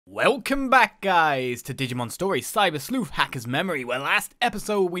Welcome back, guys, to Digimon Story Cyber Sleuth Hacker's Memory, where last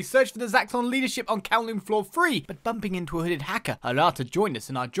episode we searched for the Zaxon leadership on Kowloon Floor 3, but bumping into a hooded hacker, Alata joined us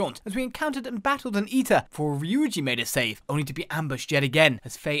in our jaunt as we encountered and battled an eater before Ryuji made a save, only to be ambushed yet again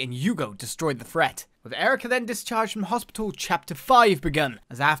as Faye and Yuugo destroyed the threat. With Erika then discharged from hospital, Chapter 5 begun,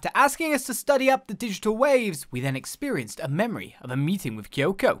 as after asking us to study up the digital waves, we then experienced a memory of a meeting with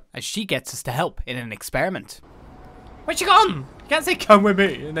Kyoko, as she gets us to help in an experiment. Where's she gone? You can't say come with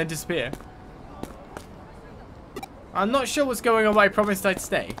me and then disappear. I'm not sure what's going on, but I promised I'd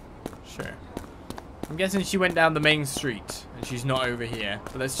stay. Sure. I'm guessing she went down the main street and she's not over here.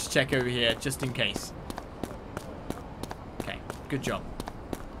 But let's just check over here just in case. Okay, good job.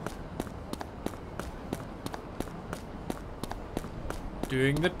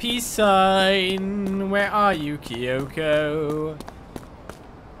 Doing the peace sign. Where are you, Kyoko?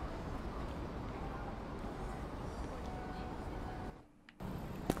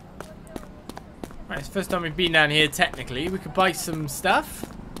 Right, it's the first time we've been down here, technically. We could buy some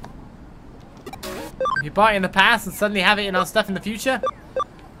stuff. We could buy it in the past and suddenly have it in our stuff in the future.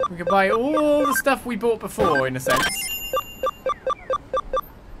 We could buy all the stuff we bought before, in a sense.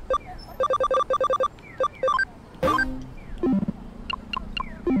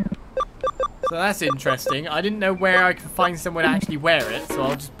 So that's interesting. I didn't know where I could find someone to actually wear it, so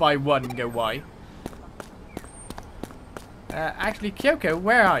I'll just buy one and go, why? Actually, Kyoko,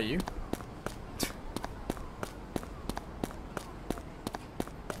 where are you?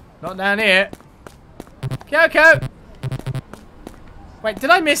 Not down here. Kyoko! Wait, did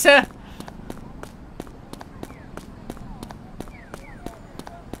I miss her?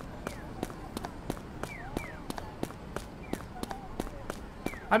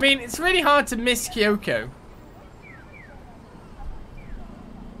 I mean, it's really hard to miss Kyoko.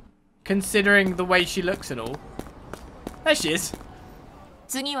 Considering the way she looks and all. There she is.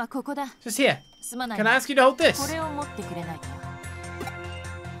 Just here. Can I ask you to hold this?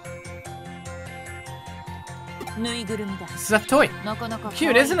 Stuffed toy.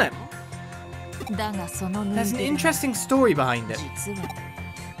 Cute, isn't it? There's an interesting story behind it.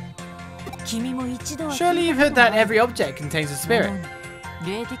 Surely you've heard that every object contains a spirit.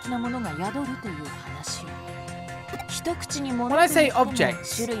 When I say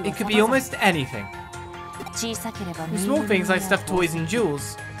objects, it could be almost anything. From small things like stuffed toys and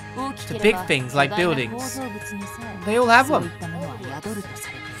jewels, to big things like buildings. They all have one.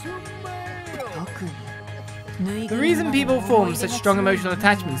 The reason people form such strong emotional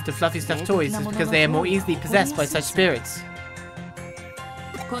attachments to fluffy stuffed toys is because they are more easily possessed by such spirits.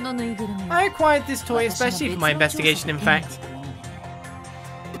 I acquired this toy especially for my investigation, in fact.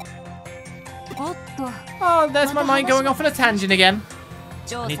 Oh, there's my mind going off on a tangent again.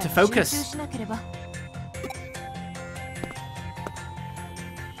 I need to focus.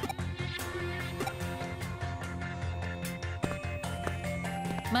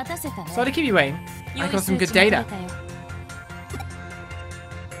 Sorry to keep you waiting. I got some good data.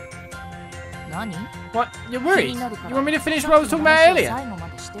 What? You're worried? You want me to finish what I was talking about earlier?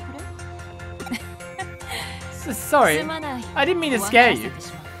 Sorry, I didn't mean to scare you.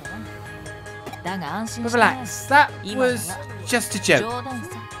 But relax, that was just a joke.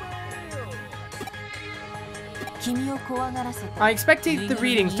 I expected the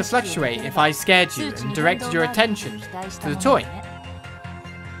readings to fluctuate if I scared you and directed your attention to the toy.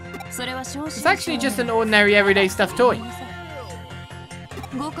 It's actually just an ordinary everyday stuffed toy.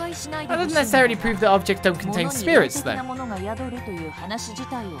 That doesn't necessarily prove that objects don't contain spirits, though.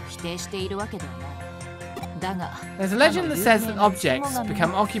 There's a legend that says that objects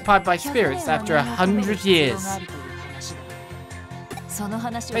become occupied by spirits after 100 years.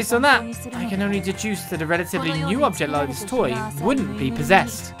 Based on that, I can only deduce that a relatively new object like this toy wouldn't be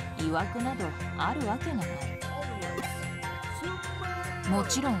possessed.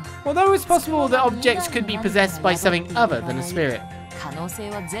 Although it's possible that objects could be possessed by something other than a spirit.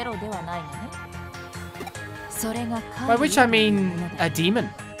 By which I mean a demon.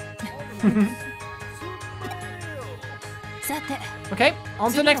 Okay,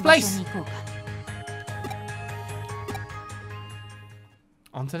 on to the next place.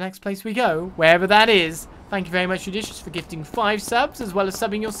 On to the next place we go, wherever that is. Thank you very much, Judicious, for gifting 5 subs, as well as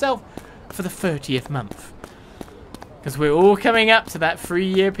subbing yourself for the 30th month. Because we're all coming up to that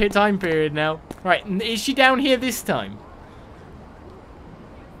 3-year time period now. Right, is she down here this time?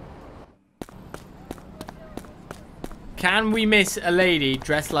 Can we miss a lady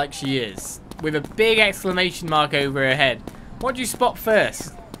dressed like she is? With a big exclamation mark over her head. What do you spot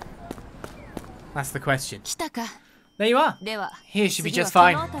first? That's the question. There you are. Here should be just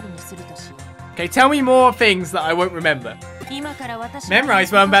fine. Okay, tell me more things that I won't remember.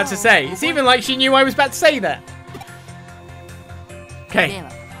 Memorize what I'm about to say. It's even like she knew I was about to say that. Okay,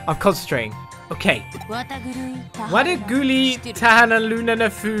 I'm concentrating. Okay. Wadaguli tahana luna na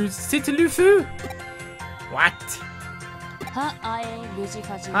fu situlufu? What?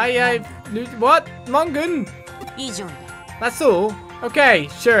 What? Mongun? That's all? Okay,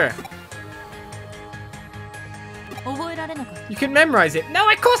 sure. You can memorize it. No,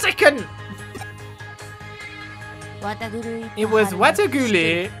 of course I couldn't! It was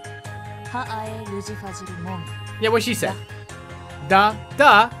Wataguli. Yeah, what she said. Da.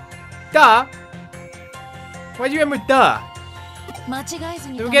 Why do you end with da?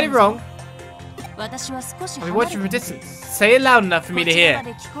 Did we get it wrong? I'll be watching from a distance. Say it loud enough for me to hear.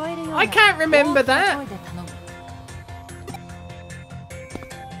 I can't remember that.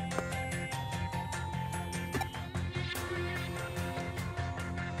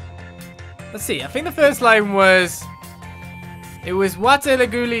 Let's see, I think the first line was... It was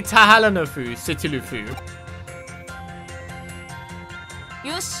Watelaguli Tahalanofu Sitilufu.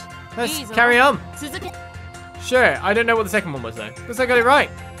 Let's carry on. Sure, I don't know what the second one was though. Looks like I got it right.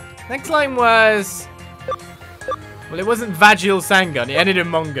 Next line was... Well, it wasn't Vagil Sangun, it ended in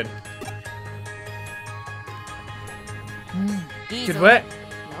Mongun. Good work.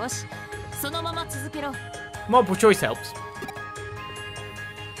 Multiple choice helps.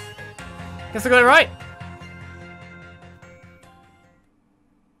 Guess I got it right.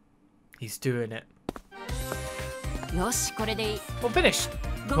 He's doing it. Well, finished.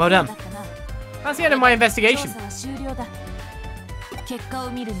 Well done. That's the end of my investigation.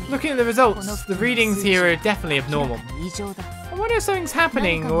 Looking at the results, the readings here are definitely abnormal. I wonder if something's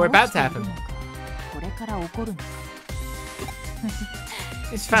happening or about to happen.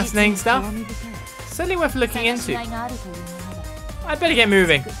 It's fascinating stuff. Certainly worth looking into. I'd better get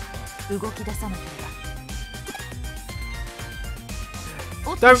moving.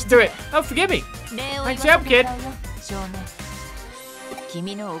 Don't do it. Oh, forgive me. Thanks for your help, kid.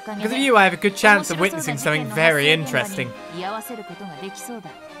 Because of you, I have a good chance of witnessing something very interesting.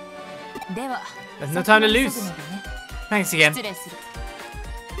 There's no time to lose. Thanks again.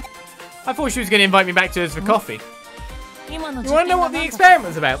 I thought she was going to invite me back to hers for coffee. You want to know what the experiment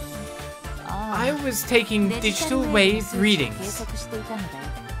was about? I was taking digital wave readings.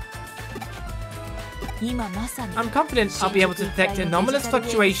 I'm confident I'll be able to detect anomalous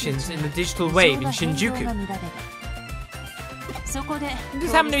fluctuations in the digital wave in Shinjuku. I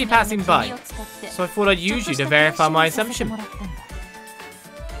just happened to be passing by, so I thought I'd use you to verify my assumption.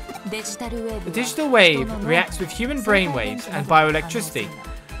 The digital wave reacts with human brainwaves and bioelectricity,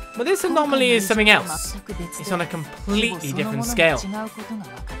 but this anomaly is something else. It's on a completely different scale.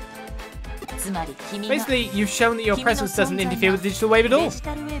 Basically, you've shown that your presence doesn't interfere with the digital wave at all.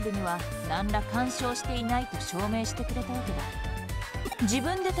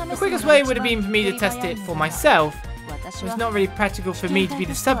 The quickest way would have been for me to test it for myself. It was not really practical for me to be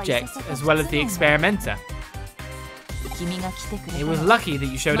the subject as well as the experimenter. It was lucky that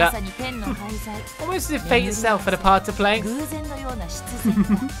you showed up. Almost as if fate itself had a part to play.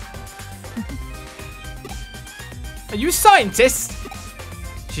 Are you a scientist?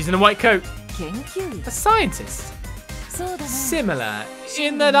 She's in a white coat. A scientist? Similar,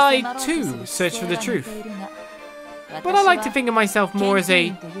 in that I too search for the truth. But I like to think of myself more as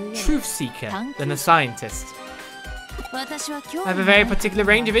a truth seeker than a scientist. I have a very particular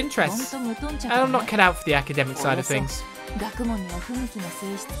range of interests, and I'm not cut out for the academic side of things.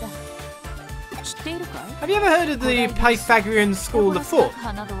 Have you ever heard of the Pythagorean School of Thought?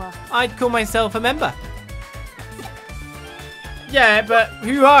 I'd call myself a member. Yeah, but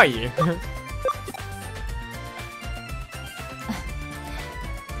who are you?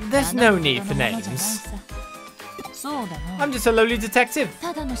 There's no need for names. I'm just a lowly detective.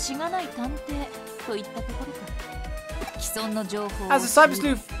 As a cyber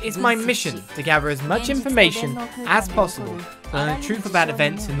sleuth, it's my mission to gather as much information as possible to learn the truth about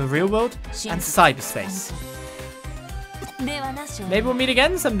events in the real world and cyberspace. Maybe we'll meet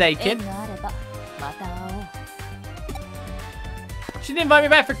again someday, kid. She didn't invite me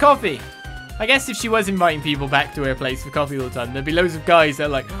back for coffee. I guess if she was inviting people back to her place for coffee all the time, there'd be loads of guys that are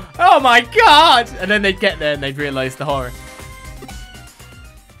like, oh my god! And then they'd get there and they'd realise the horror.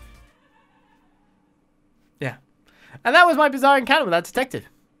 Yeah. And that was my bizarre encounter with that detective.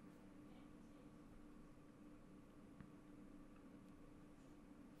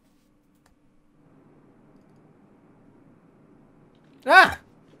 Ah!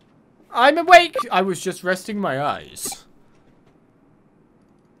 I'm awake! I was just resting my eyes.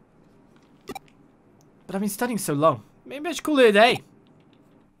 But I've been studying so long. Maybe I should call it a day.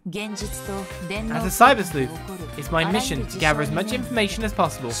 As a cyber sleuth, it's my mission to gather as much information as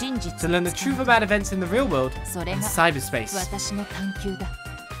possible to learn the truth about events in the real world and cyberspace.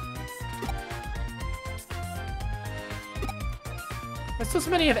 There's still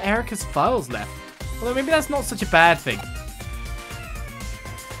so many of Erika's files left, although maybe that's not such a bad thing.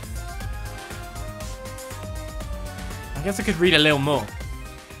 I guess I could read a little more.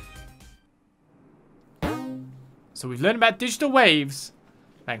 So we've learned about digital waves,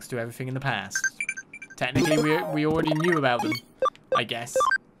 thanks to everything in the past. Technically, we already knew about them, I guess.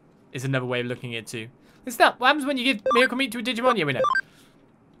 Is another way of looking at it too. Listen up, what happens when you give Miracle Meat to a Digimon? Yeah, we know.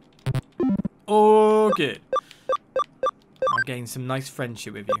 Oh, good. I'll gain some nice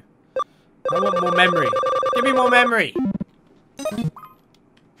friendship with you. I want more memory. Give me more memory.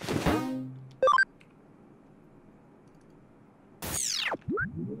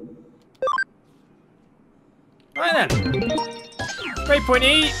 Right then. Great point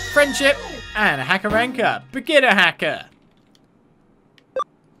E, friendship, and a hacker rank up. Beginner hacker.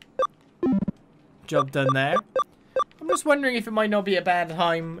 Job done there. I'm just wondering if it might not be a bad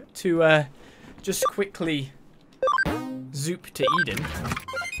time to just quickly zoop to Eden.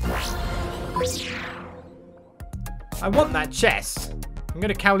 I want that chest. I'm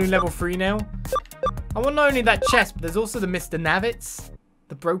going to Kowloon level 3 now. I want not only that chest, but there's also the Mr. Navits.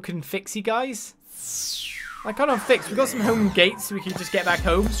 The broken fixie guys. I can't unfix. We've got some home gates so we can just get back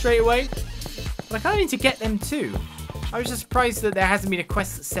home straight away. But I kind of need to get them too. I was just surprised that there hasn't been a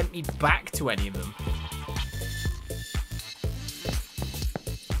quest that sent me back to any of them.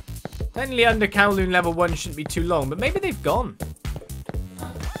 Technically under Kowloon level 1 shouldn't be too long, but maybe they've gone.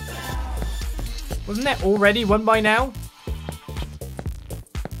 Wasn't there already one by now?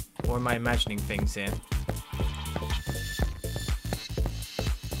 Or am I imagining things here?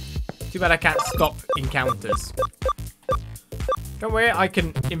 Too bad I can't stop encounters. Don't worry, I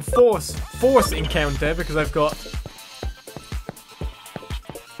can force encounter because I've got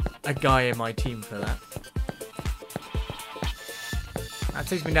a guy in my team for that. That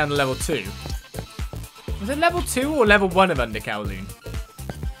takes me down to level 2. Was it level 2 or level 1 of Under Kowloon?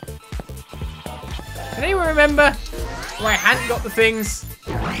 Can anyone remember why I hadn't got the things?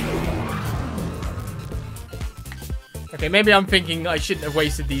 Okay, maybe I'm thinking I shouldn't have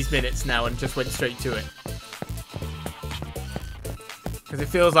wasted these minutes now and just went straight to it. Because it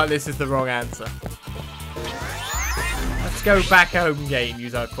feels like this is the wrong answer. Let's go back home gate and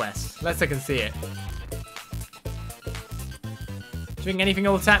use our quest. Unless I can see it. Do you think anything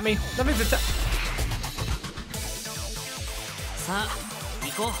will attack me? Nothing's attack.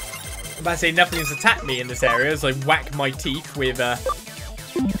 I'm about to say nothing's attacked me in this area as I whack my teeth with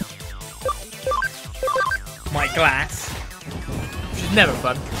my glass. Which is never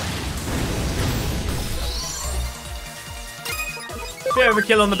fun. Bit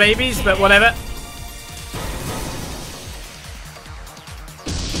overkill on the babies, but whatever.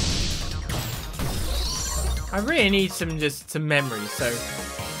 I really need some memory, so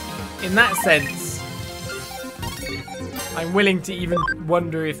in that sense, I'm willing to even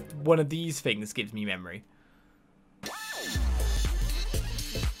wonder if one of these things gives me memory.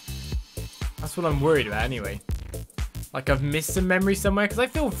 That's what I'm worried about anyway. Like I've missed some memory somewhere, because I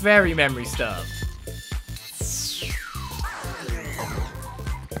feel very memory starved.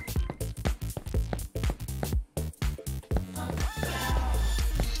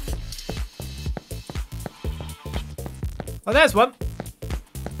 Oh, there's one.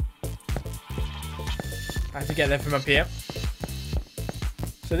 I have to get there from up here.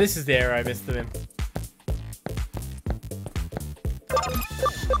 So this is the area I missed them in.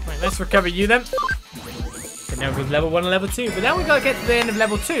 Right, let's recover you then. Okay, now we've got level 1 and level 2. But now we've got to get to the end of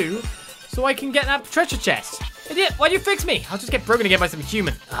level 2 so I can get that treasure chest. Idiot, why'd you fix me? I'll just get broken again by some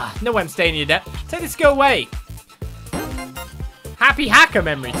human. No way I'm staying in your debt. Take this, go away. Happy hacker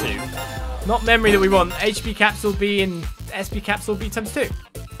memory 2. Not memory that we want. HP capsule B and SP capsule B times 2.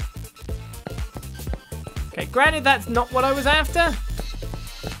 Okay, granted that's not what I was after.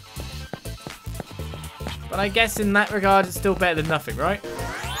 But I guess in that regard it's still better than nothing, right?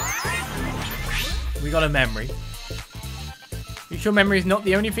 We got a memory. You sure memory is not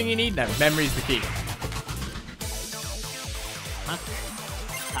the only thing you need? No, memory is the key.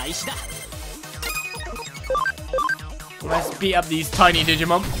 Let's beat up these tiny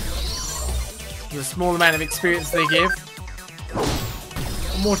Digimon. The small amount of experience they give.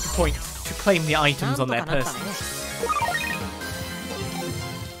 More to the point, to claim the items on their person.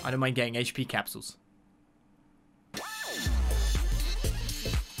 I don't mind getting HP capsules.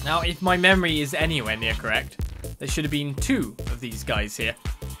 Now, if my memory is anywhere near correct, there should have been 2 of these guys here.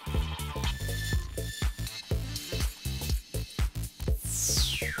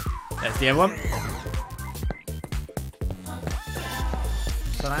 There's the other one.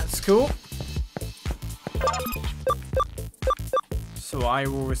 So that's cool. So I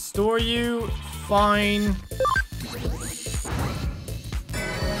will restore you. Fine.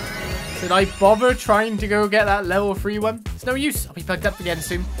 Did I bother trying to go get that level 3 one? It's no use. I'll be plugged up again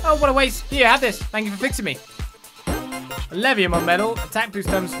soon. Oh, what a waste. Here, have this. Thank you for fixing me. Levium medal. Attack boost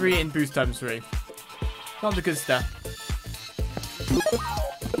times 3 and boost times 3. Not the good stuff.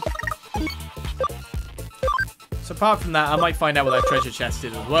 So apart from that, I might find out what that treasure chest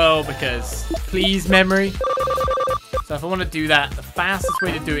is as well, because please, memory. So if I want to do that, the fastest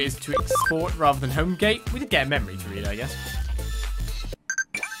way to do it is to export rather than home gate. We did get a memory to read, I guess.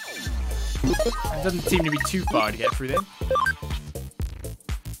 It doesn't seem to be too far to get through there.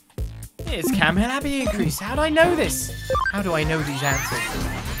 Here's Cam Happy increase. How do I know this? How do I know these answers?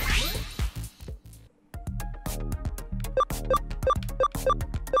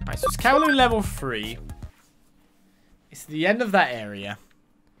 Alright, so it's Kowloon level 3. It's the end of that area.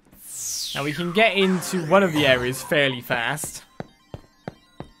 Now we can get into one of the areas fairly fast.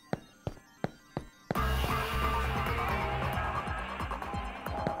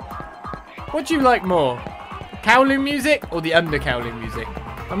 What do you like more? Kowloon music or the under Kowloon music?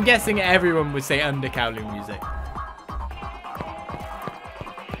 I'm guessing everyone would say under Kowloon music.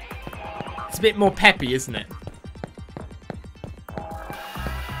 It's a bit more peppy, isn't it?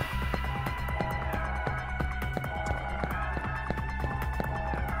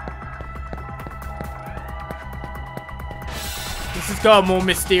 This has got a more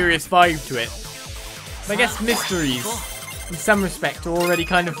mysterious vibe to it. But I guess mysteries, in some respect, are already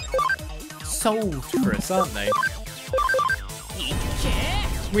kind of solved for us, aren't they?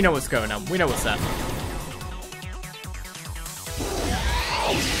 We know what's going on. We know what's up.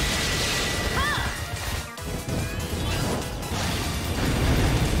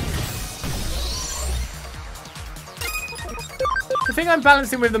 The thing I'm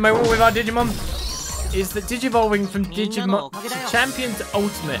balancing with the moment with our Digimon is that Digivolving from Digimon to Champion to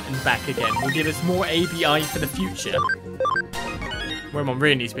Ultimate and back again will give us more ABI for the future. Wormmon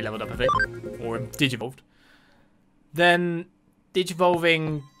really needs to be leveled up, I think. Or Digivolved. Then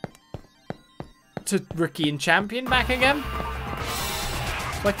Digivolving to Rookie and Champion back again.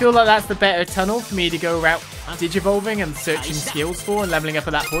 So I feel like that's the better tunnel for me to go out Digivolving and searching skills for and leveling up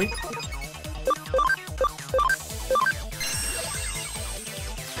at that point.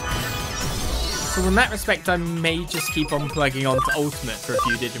 So in that respect, I may just keep on plugging on to Ultimate for a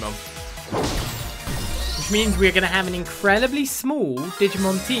few Digimon. Which means we're going to have an incredibly small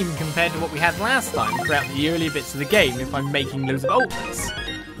Digimon team compared to what we had last time throughout the early bits of the game if I'm making loads of Ultimates.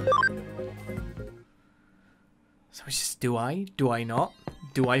 So it's just, do I? Do I not?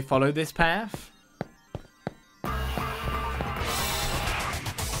 Do I follow this path? Of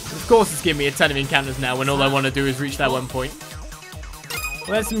course it's giving me a ton of encounters now when all I want to do is reach that one point.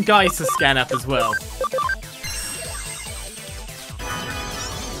 Well, there's some guys to scan up as well.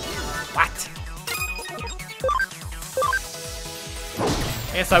 What?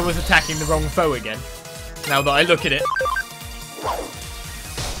 I guess I was attacking the wrong foe again. Now that I look at it.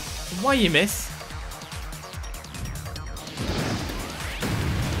 Why you miss?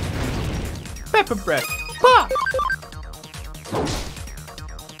 Pepper breath. Bah!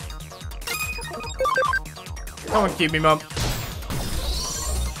 Come on, cute me, Mum.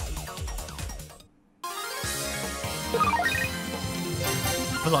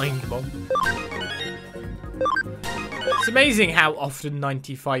 Blind bomb. It's amazing how often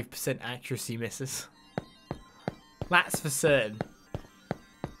 95% accuracy misses. That's for certain.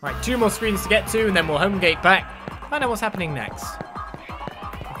 Right, 2 more screens to get to, and then we'll home gate back. Find out what's happening next.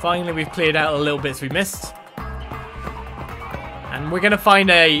 Finally, we've cleared out a little bits we missed. And we're going to find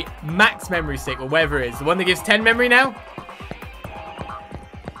a max memory stick, or whatever it is. The one that gives 10 memory now.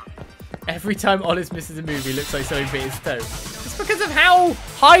 Every time Olis misses a move, he looks like something bit his toe. It's because of how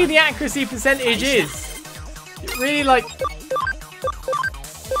high the accuracy percentage is. It really, like...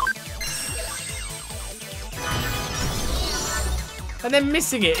 And then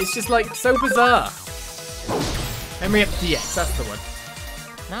missing it, it's just, like, so bizarre. Memory up DX, that's the one.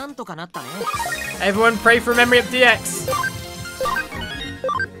 Everyone pray for memory up DX.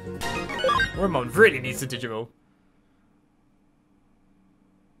 Wormmon really needs to Digivolve.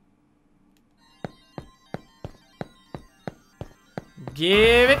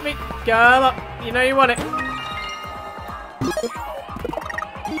 Give it me. Come up. You know you want it.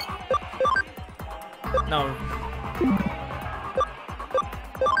 No.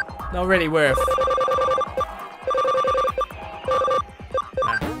 Not really worth.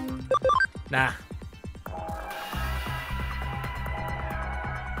 Nah.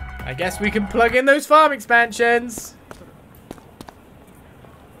 I guess we can plug in those farm expansions.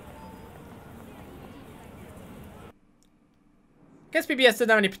 Guess PBS doesn't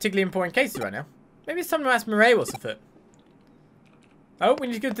have any particularly important cases right now. Maybe it's time to ask Mireille what's afoot. Oh, we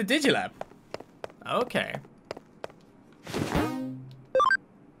need to go to the Digilab. Okay.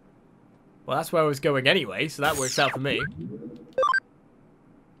 Well, that's where I was going anyway, so that works out for me.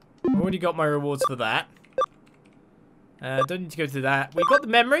 I've already got my rewards for that. Don't need to go to that. We got the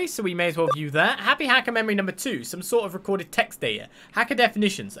memory, so we may as well view that. Happy Hacker Memory number 2. Some sort of recorded text data. Hacker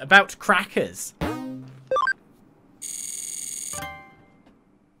definitions. About crackers.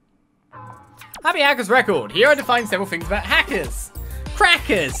 Happy Hacker's record. Here I define several things about hackers.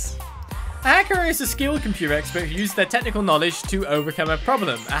 Crackers. A hacker is a skilled computer expert who uses their technical knowledge to overcome a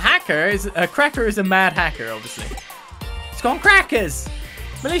problem. A cracker is a mad hacker, obviously. It's called crackers.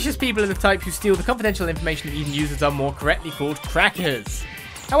 Malicious people are the type who steal the confidential information of Eden users are more correctly called crackers.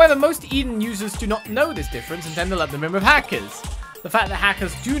 However, most Eden users do not know this difference and tend to lump them in with hackers. The fact that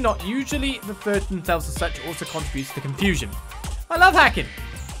hackers do not usually refer to themselves as such also contributes to the confusion. I love hacking.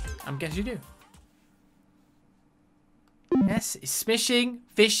 I guess you do. Yes, smishing,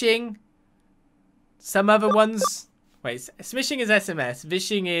 phishing, some other ones. Wait, smishing is SMS,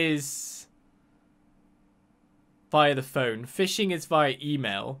 phishing is via the phone, phishing is via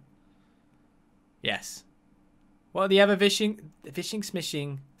email. Yes. What are the other phishing? Phishing,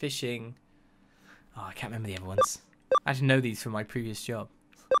 smishing, phishing. Oh, I can't remember the other ones. I should know these from my previous job.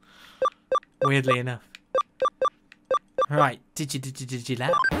 Weirdly enough. Right,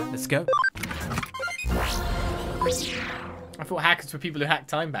 Digilab. Let's go. I thought hackers were people who hack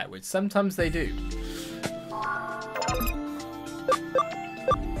time backwards. Sometimes they do.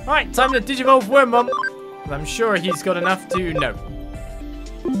 Right, time to digivolve Wormmon. I'm sure he's got enough to know.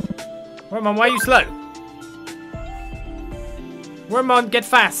 Wormmon, why are you slow? Wormmon, get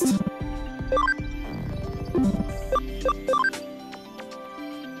fast.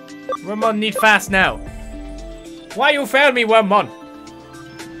 Wormmon need fast now. Why you failed me, Wormmon?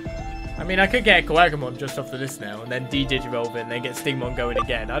 I mean, I could get a Coagamon just off the list now, and then de-digivolve it, and then get Stingmon going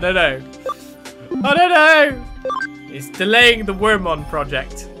again. I don't know. I don't know! It's delaying the Wormmon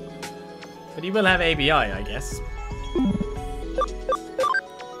project. But he will have ABI, I guess.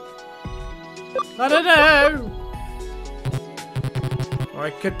 I don't know! Or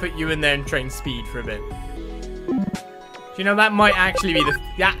I could put you in there and train speed for a bit. Do you know, that might actually be the...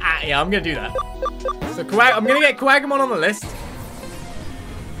 Yeah, I'm going to do that. So I'm going to get Coagamon on the list.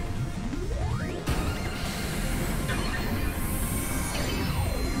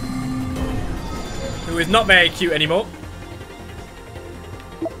 Who is not very cute anymore.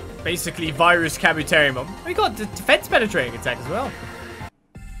 Basically, Virus Kabuterimon. We got the defense penetrating attack as well.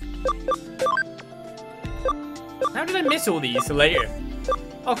 How did I miss all these till later?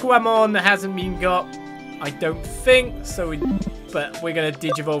 Aquamon hasn't been got, I don't think. So, but we're gonna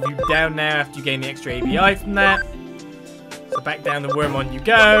digivolve you down now after you gain the extra ABI from that. So back down the Wormmon you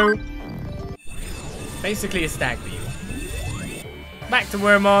go. Basically a stag beam. Back to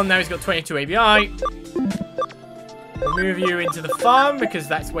Wormmon. Now he's got 22 ABI. We'll move you into the farm because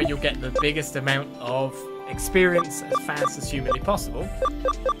that's where you'll get the biggest amount of experience as fast as humanly possible.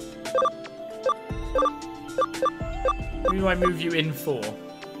 Who do I move you in for?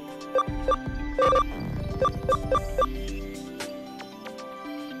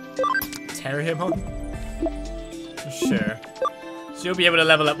 Terriermon? Sure. So you'll be able to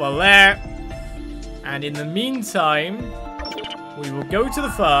level up while there. And in the meantime, we will go to the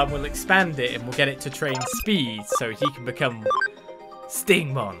farm, we'll expand it, and we'll get it to train speed so he can become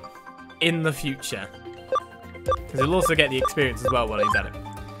Stingmon in the future. Because he'll also get the experience as well while he's at it.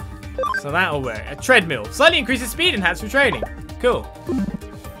 So that'll work. A treadmill. Slightly increases speed and has for training. Cool.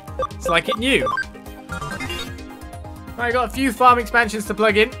 It's like it new. Right, got a few farm expansions to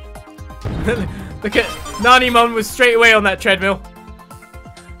plug in. Look at Nanimon was straight away on that treadmill.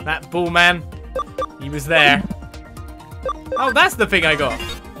 That bull man. He was there. Oh, that's the thing I got.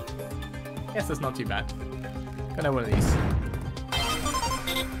 Guess that's not too bad. Gonna have one of these.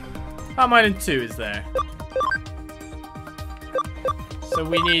 Oh, mine and 2 is there. So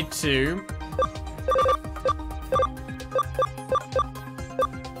we need to...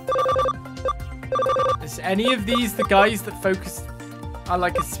 Is any of these the guys that focus are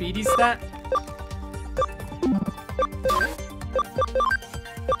like a speedy stat?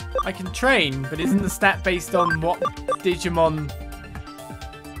 I can train, but isn't the stat based on what Digimon...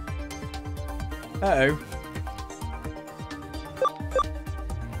 Uh-oh.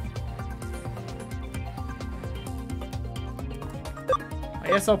 I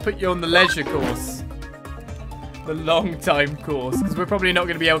guess I'll put you on the leisure course. The long time course, because we're probably not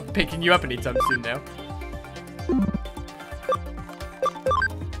going to be able to picking you up anytime soon now.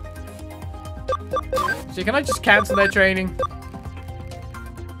 So can I just cancel their training?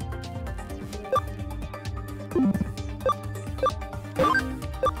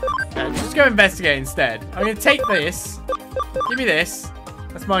 Just go investigate instead. I'm going to take this. Give me this.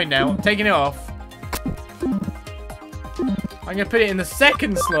 That's mine now. I'm taking it off. I'm going to put it in the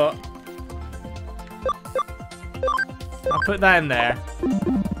second slot. I'll put that in there.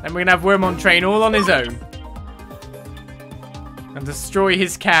 Then we're going to have Wormmon train all on his own. And destroy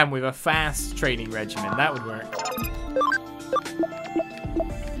his cam with a fast training regimen. That would work.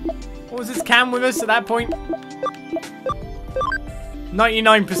 What was his cam with us at that point?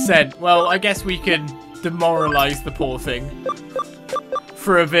 99%. Well, I guess we could demoralize the poor thing.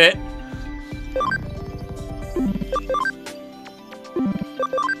 For a bit.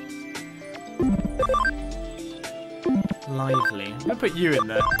 Lively. I'm gonna put you in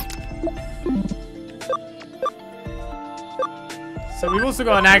there. So we've also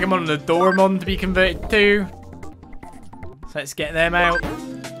got an Agamon and a Doramon to be converted to. So let's get them out.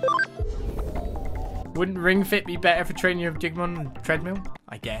 Wouldn't Ring Fit be better for training your Digimon on treadmill?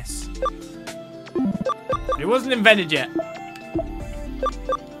 I guess. It wasn't invented yet.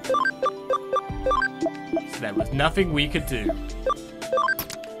 So there was nothing we could do.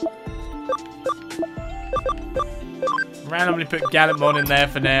 Randomly put Gallantmon in there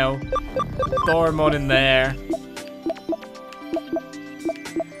for now. Doramon in there.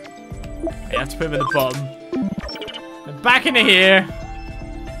 You have to put him at the bottom. And back into here.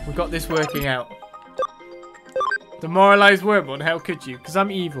 We've got this working out. Demoralized Wormmon, how could you? Because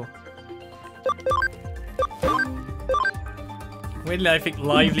I'm evil. Weirdly, I think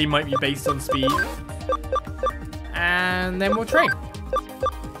Lively might be based on speed. And then we'll train.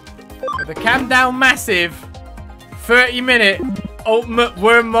 With the cam down massive, 30-minute ultimate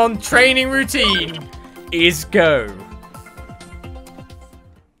Wormmon training routine is go.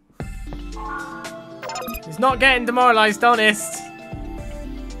 He's not getting demoralized, honest.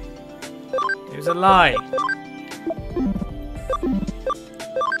 It was a lie.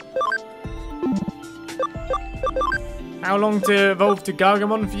 How long to evolve to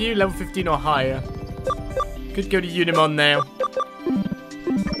Gargamon for you? Level 15 or higher. Could go to Unimon now.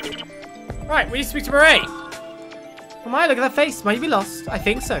 Right, we need to speak to Murray. Oh my, look at that face. Might you be lost? I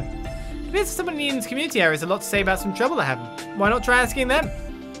think so. It appears someone in Eden's community area has a lot to say about some trouble they're having. Why not try asking them?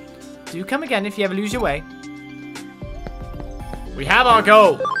 Do come again if you ever lose your way. We have our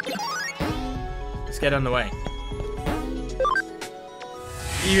goal. Let's get on the way.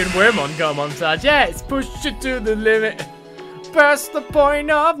 Even Wormmon got a montage. Yeah, it's pushed it to the limit. Past the point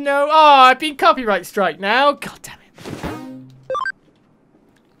of no. Oh, I've been copyright strike now. God damn it.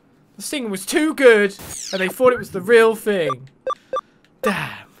 The singing was too good, and they thought it was the real thing.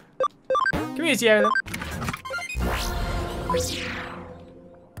 Damn. Community area then.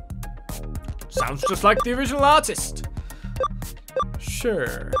 Sounds just like the original artist.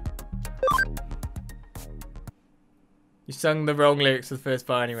 Sure. You sung the wrong lyrics to the first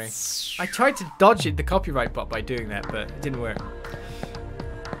part anyway. I tried to dodge the copyright bot by doing that, but it didn't work.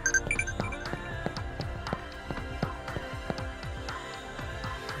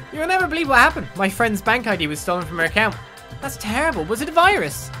 You'll never believe what happened. My friend's bank ID was stolen from her account. That's terrible. Was it a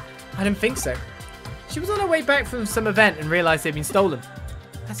virus? I don't think so. She was on her way back from some event and realized they'd been stolen.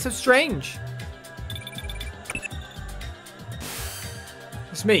 That's so strange.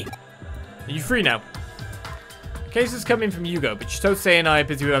 It's me. Are you free now? Cases come in from Yuugo, but Chitose and I are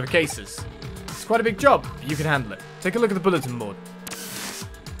busy with other cases. It's quite a big job, but you can handle it. Take a look at the bulletin board.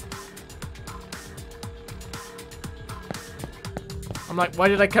 I'm like, why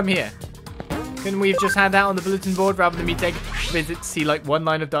did I come here? Couldn't we have just had that on the bulletin board rather than me take a visit to see like one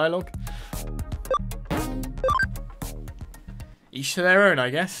line of dialogue? Each to their own, I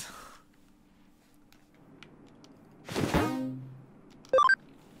guess.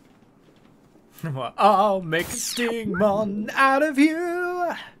 Well, I'll make a Stingmon out of you.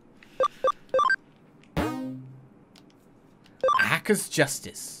 A hacker's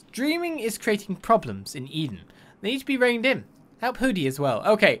justice. Dreaming is creating problems in Eden. They need to be reined in. Help Hudie as well.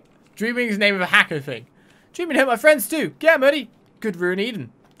 Okay, Dreaming is the name of a hacker thing. Dreaming hurt my friends too. Get him, Hudie. Good ruin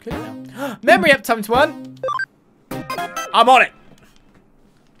Eden. Good now. Memory up, times one. I'm on it.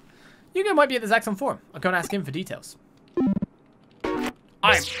 Yuugo might be at the Zaxon forum. I'll go and ask him for details.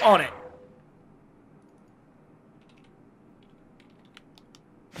 I'm on it.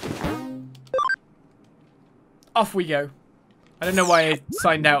 Off we go. I don't know why I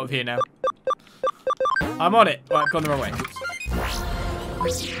signed out of here now. I'm on it. Right, I've gone the wrong way.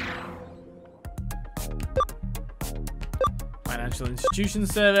 Oops. National Institution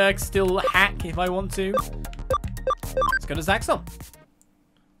server. I can still hack if I want to. Let's go to Zaxon.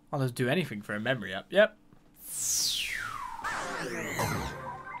 I'll just do anything for a memory up. Yep.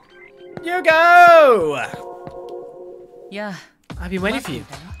 Yuugo! Yeah. I've been waiting for you.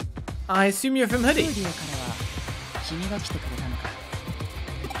 I assume you're from Hudie.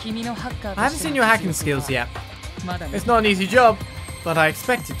 I haven't seen your hacking skills yet. It's not an easy job, but I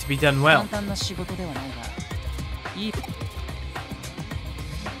expect it to be done well.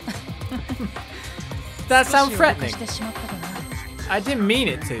 That sounds threatening. I didn't mean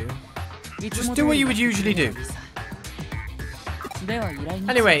it to. Just do what you would usually do.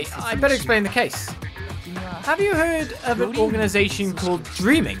 Anyway, I better explain the case. Have you heard of an organization called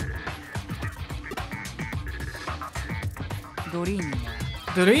Dreamin?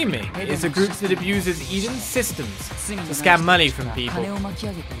 Dreamin is a group that abuses Eden's systems to scam money from people.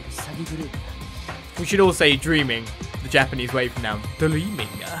 We should all say dreaming, the Japanese way from now. Dreaming.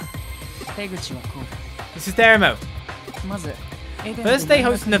 This is their MO. First they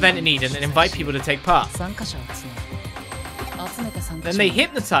host an event in Eden and invite people to take part. Then they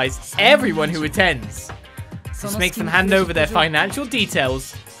hypnotize everyone who attends. This makes them hand over their financial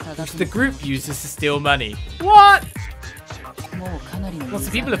details, which the group uses to steal money. What? Lots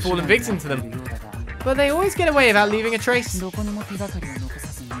of people have fallen victim to them, but they always get away without leaving a trace.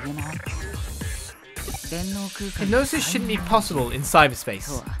 Hypnosis shouldn't be possible in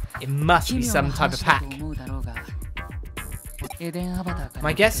cyberspace. It must be some type of hack.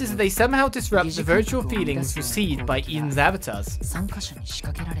 My guess is that they somehow disrupt the virtual feelings received by Eden's avatars.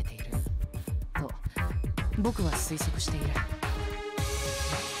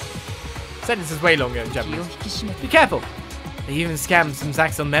 Sentence is way longer in Japanese. Be careful! They even scammed some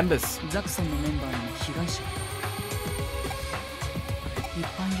Zaxon members.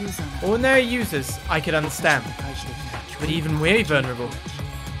 Ordinary users I could understand, but even we're vulnerable.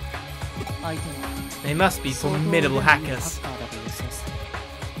 They must be formidable hackers.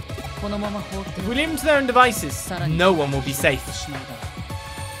 If we leave them to their own devices, no one will be safe. I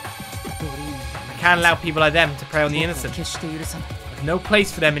can't allow people like them to prey on the innocent. There's no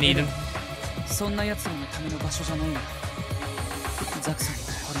place for them in Eden. I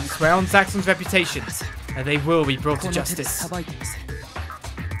swear on Zaxon's reputation that they will be brought to justice.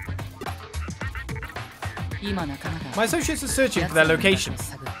 My associates are searching for their location.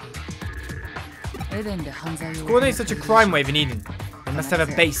 To coordinate such a crime wave in Eden, they must have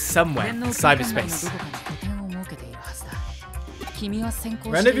a base somewhere in cyberspace.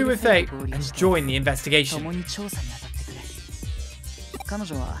 Rendezvous with Faye and join the investigation.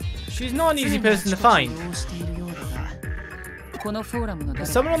 She's not an easy person to find. There's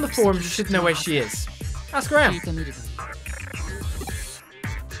someone on the forum who should know where she is. Ask around.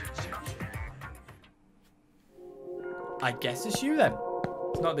 I guess it's you then.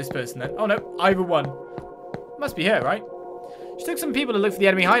 It's not this person then. Oh no, either one. Must be her, right? She took some people to look for the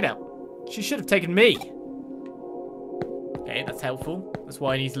enemy hideout. She should have taken me. Okay, that's helpful. That's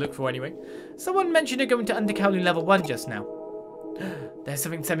what I need to look for anyway. Someone mentioned her going to Undercowling level 1 just now. There's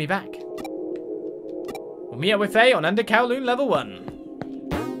something to send me back. We'll meet up with Faye on Undercowling level 1.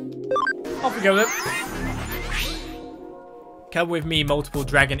 Off we go then. Come with me, multiple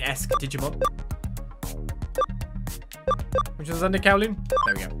dragon-esque Digimon. Which one's Undercowling?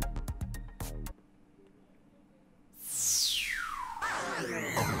 There we go.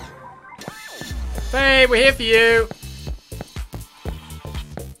 Faye, we're here for you.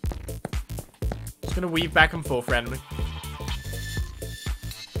 Just gonna weave back and forth randomly.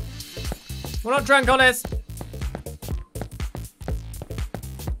 We're not drunk, honest.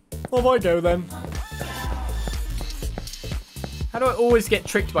 Off I go then. How do I always get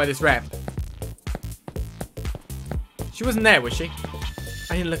tricked by this ramp? She wasn't there, was she?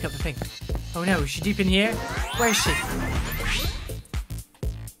 I didn't look up the thing. Oh no, is she deep in here? Where is she?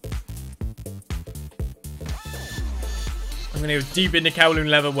 I'm gonna go deep into Kowloon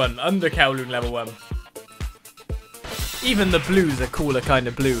level 1, under Kowloon level 1. Even the blues are cooler kind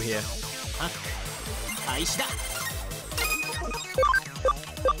of blue here.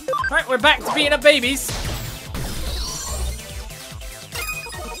 Right, we're back to beating up babies.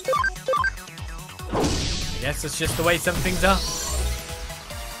 I guess it's just the way some things are.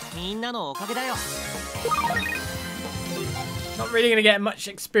 Not really gonna get much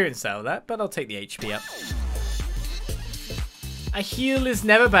experience out of that, but I'll take the HP up. A heal is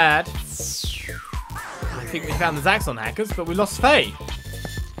never bad. I think we found the Zaxon hackers, but we lost Faye.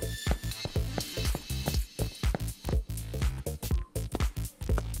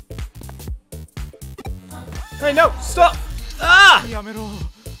 Hey, no! Stop! Ah!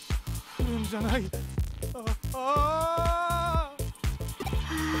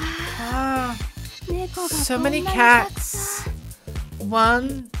 So many cats.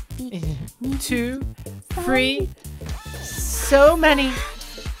 1, 2, 3. So many.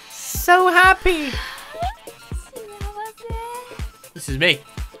 So happy. This is me.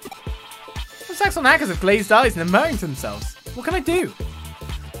 The Zaxon hackers have glazed eyes and are murmuring to themselves. What can I do?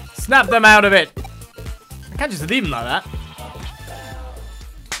 Snap them out of it. I can't just leave them like that.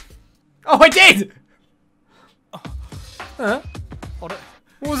 Oh, I did! Huh? What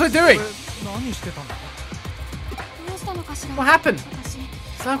was I doing? What happened?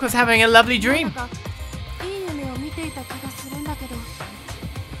 Sleuth was having a lovely dream.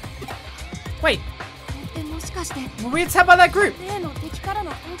 Wait. Were we attacked by that group?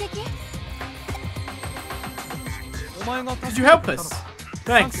 Did you help us?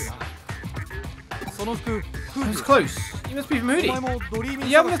 Thanks. That was close. You must be from Hudie. Are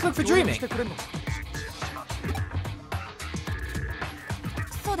you helping us look for Dreamin?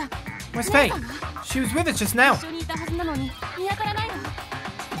 Where's Faye? She was with us just now. Have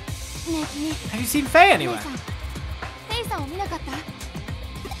you seen Faye anywhere?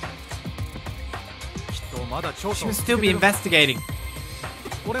 She must still be investigating.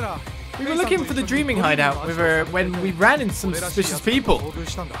 We were looking for the Dreamin hideout with her when we ran into some suspicious people. We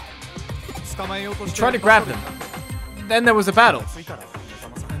tried to grab them. Then there was a battle.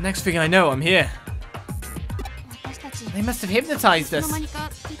 The next thing I know, I'm here. They must have hypnotized us. There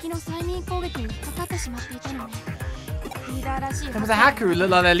was a hacker who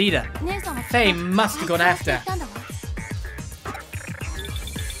looked like their leader. Faye must have gone after.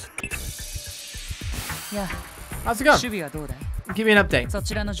 Yeah. How's it going? Give me an update.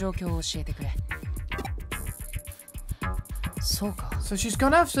 So she's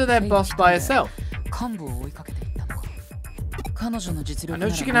gone after their boss by herself. I know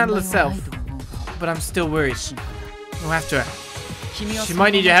she can handle herself, but I'm still worried. Go after her. She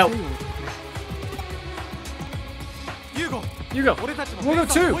might need your help. Yuugo! We'll go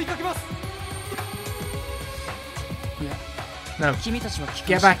too! No.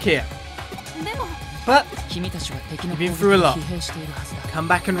 Get back here. But you've been through a lot. Come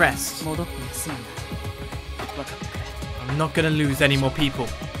back and rest. I'm not gonna lose any more people.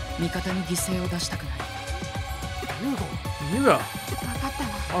 Yuugo!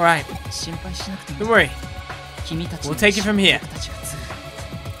 Alright. Don't worry. We'll take it from here.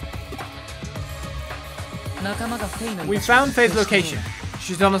 We found Faye's location.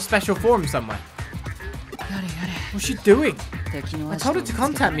 She's on a special forum somewhere. What's she doing? I told her to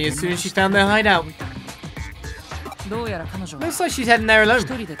contact me as soon as she found their hideout. Looks like she's heading there alone.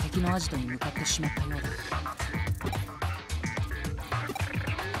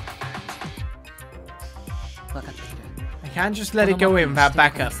 I can't just let it go in without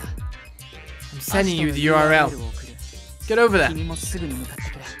backup. I'm sending you the URL. Get over there.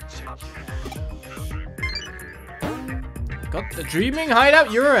 Got the Dreamin hideout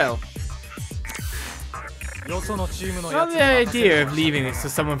URL. I love the idea of leaving this to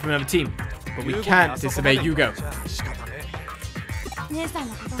someone from another team, but we can't disobey Yuugo.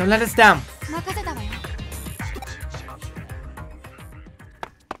 Don't let us down.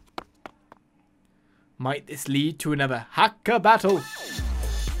 Might this lead to another hacker battle?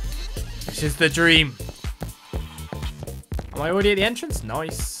 This is the dream. Am I already at the entrance?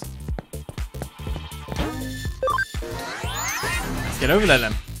 Nice. Let's get over there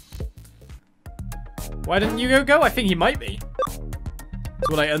then. Why didn't Yuugo go? I think he might be. That's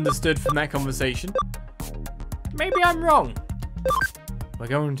what I understood from that conversation. Maybe I'm wrong. We're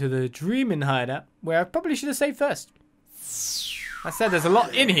going to the Dreamin hideout, where I probably should have saved first. I said there's a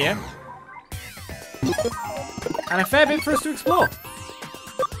lot in here. And a fair bit for us to explore.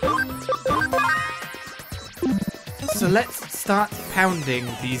 So let's start pounding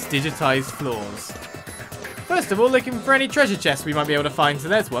these digitized floors. First of all, looking for any treasure chests we might be able to find. So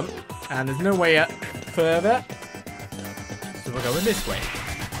there's one. And there's no way up further. So we're going this way.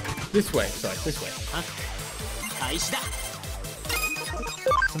 This way, sorry, this way. Huh?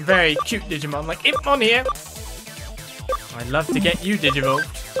 Some very cute Digimon like Impmon here. I'd love to get you Digivolved.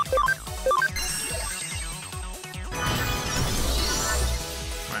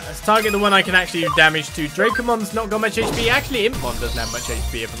 Right, let's target the one I can actually do damage to. Dracomon's not got much HP. Actually, Impmon doesn't have much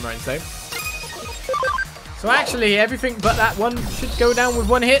HP if I'm right in saying. So actually, everything but that one should go down with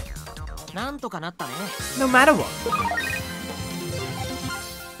one hit. No matter what.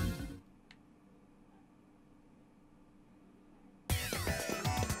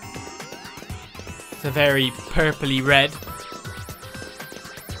 It's a very purpley red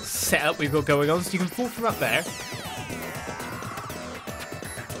setup we've got going on, so you can fall from up there.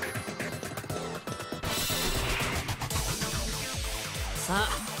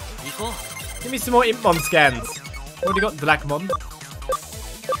 Give me some more Impmon scans. Already got Blackmon.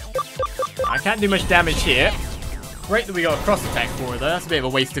 I can't do much damage here. Great that we got a cross attack for it though. That's a bit of a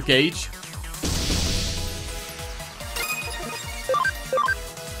waste of gauge.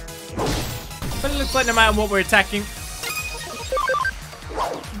 But it looks like no matter what we're attacking,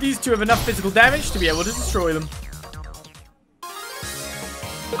 these two have enough physical damage to be able to destroy them.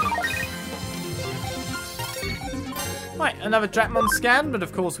 Right, another Dratmon scan, but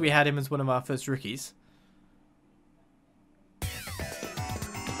of course we had him as one of our first rookies.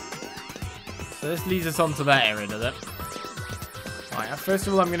 So this leads us on to that area, does it? Right, first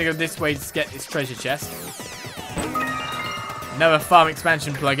of all I'm going to go this way to get this treasure chest. Another farm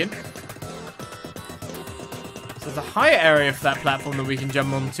expansion plugin. So there's a higher area for that platform that we can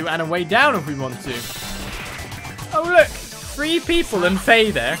jump onto and a way down if we want to. Oh look! 3 people and Faye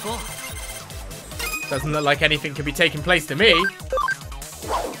there. Doesn't look like anything can be taking place to me.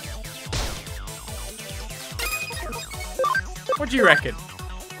 What do you reckon?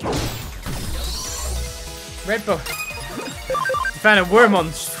 Red Bull. You found a worm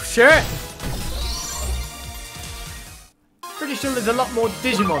on shirt. Pretty sure there's a lot more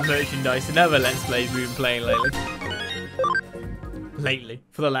Digimon merchandise than other Let's Plays we've been playing lately.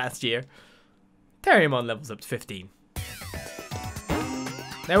 For the last year. Terriermon levels up to 15.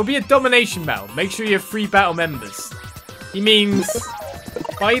 There will be a domination battle. Make sure you have 3 battle members. He means,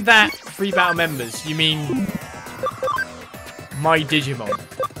 by that 3 battle members, you mean my Digimon.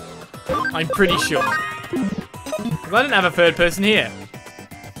 I'm pretty sure. Because I didn't have a 3rd person here.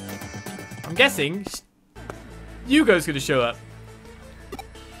 I'm guessing Yuugo's going to show up.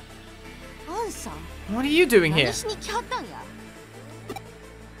 What are you doing here?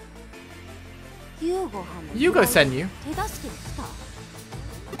 Yuugo sent you.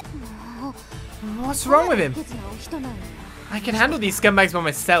 What's wrong with him? I can handle these scumbags by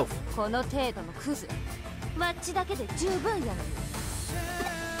myself.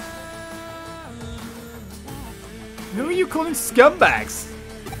 Who are you calling scumbags?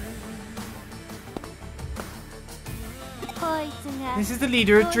 This is the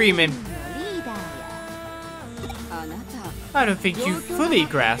leader of Dreamin. I don't think you fully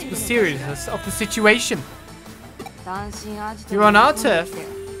grasp the seriousness of the situation. You're on our turf,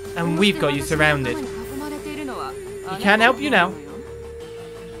 and we've got you surrounded. He can't help you now.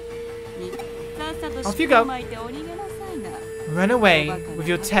 Off you go. Run away with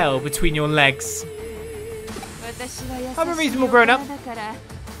your tail between your legs. I'm a reasonable grown-up.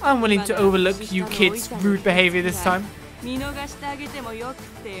 I'm willing to overlook you kids' rude behavior this time. You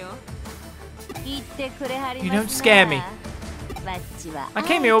don't scare me. I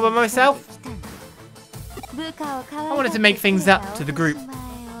came here all by myself. I wanted to make things up to the group.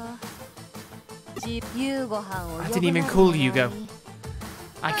 I didn't even call Yuugo.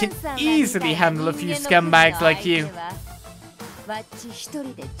 I can easily handle a few scumbags like you.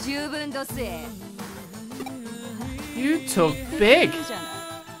 You talk big.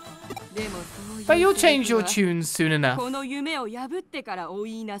 But you'll change your tunes soon enough.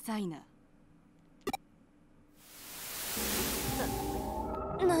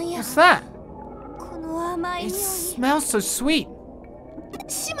 What's that? It smells so sweet.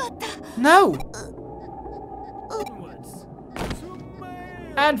 No!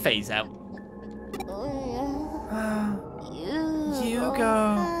 And phase out.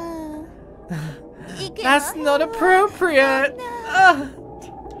 Yuugo. That's not appropriate.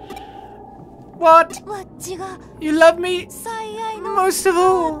 What? You love me most of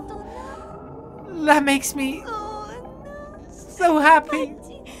all. That makes me so happy.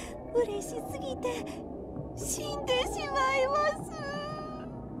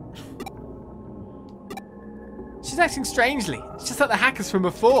 She's acting strangely. It's just like the hackers from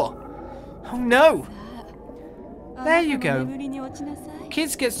before. Oh no. There you go.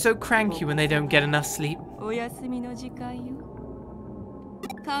 Kids get so cranky when they don't get enough sleep.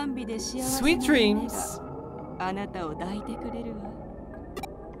 Sweet dreams.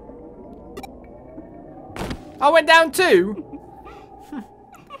 I went down too.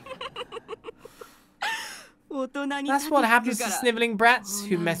 That's what happens to sniveling brats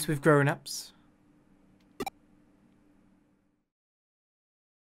who mess with grown-ups.